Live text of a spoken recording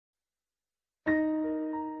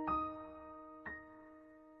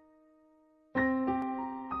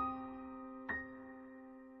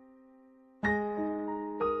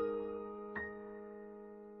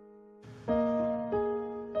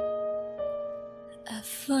I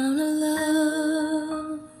found a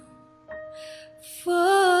love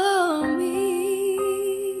for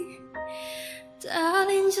me.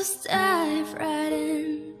 Darling, just dive right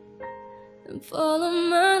in and follow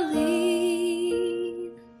my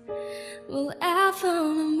lead. Well, I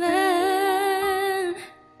found a man,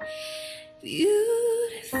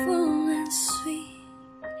 beautiful and sweet.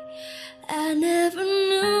 I never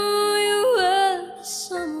knew you were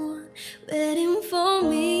someone waiting for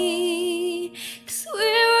me, 'cause we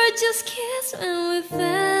were just kids when we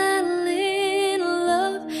fell in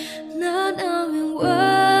love, not knowing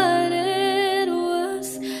what it was.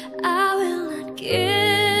 I will not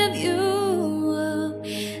give you up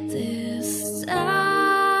this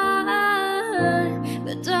time,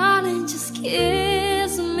 but darling, just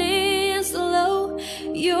kiss me slow.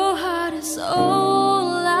 Your heart is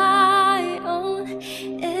all I own,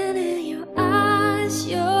 and in your eyes,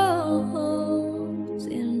 yours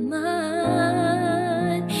in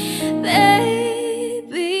mine.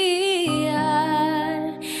 Baby,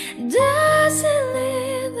 I dancing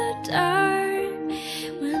in the dark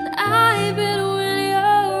when I between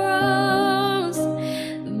your arms,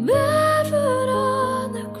 barefoot on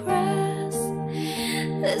the grass,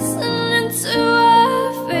 listening to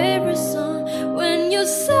our favorite song. When you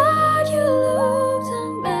said you looked a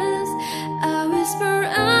mess, I whisper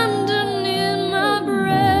underneath my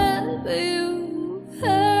breath, but you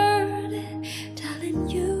heard it, darling,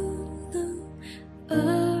 you look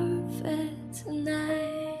perfect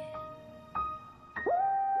tonight.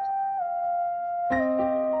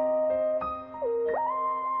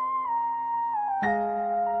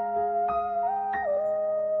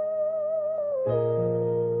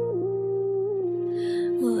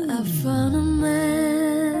 Well, I found a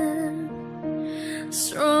man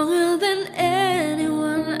stronger than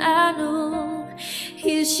anyone I know.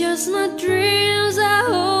 He shares my dreams. I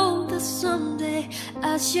hope that someday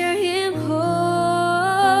I'll share him home.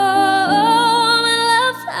 And I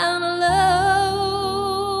found a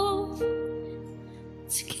love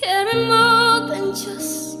to carry more than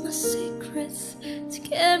just my secrets, to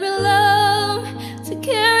carry love, to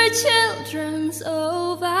carry children's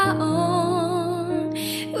of our own.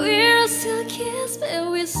 We're still kids, but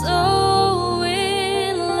we're so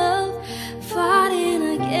in love, fighting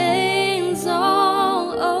against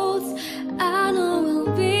all odds. I know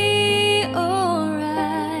we'll be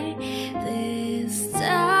alright this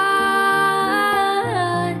time,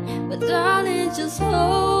 but darling, just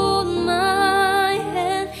hold my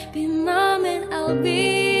hand, be my man, I'll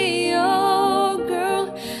be your girl.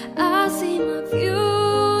 I see my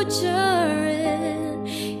future in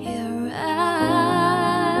your eyes.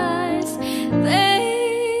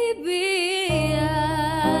 Baby,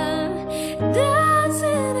 I'm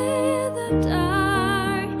dancing in the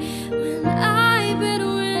dark when I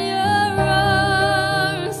between your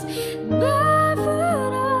arms,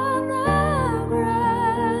 barefoot on the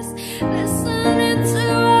grass, listening to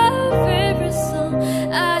our favorite song.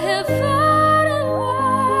 I have found in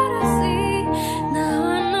what I see. Now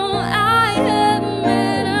I know I have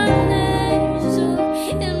met an angel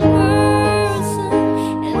in person,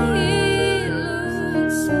 and he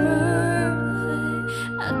looks perfect.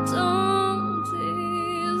 I don't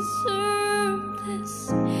deserve this.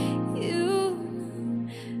 You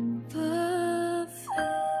look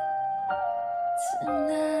perfect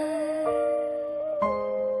tonight.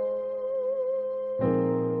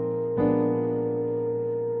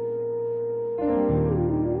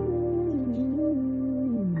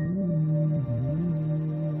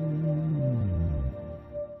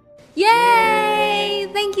 Yay!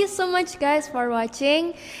 Thank you so much guys for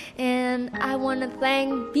watching, and I want to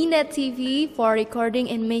thank BNET TV for recording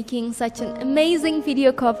and making such an amazing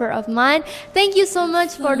video cover of mine. Thank you so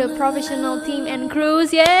much for the professional team and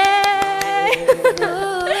crews. Yay!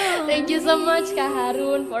 Thank you so much Kak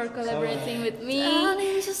Harun for collaborating with me.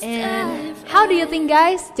 And how do you think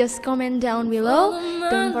guys? Just comment down below.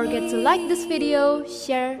 Don't forget to like this video,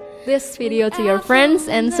 share this video to your friends,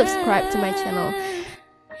 and subscribe to my channel.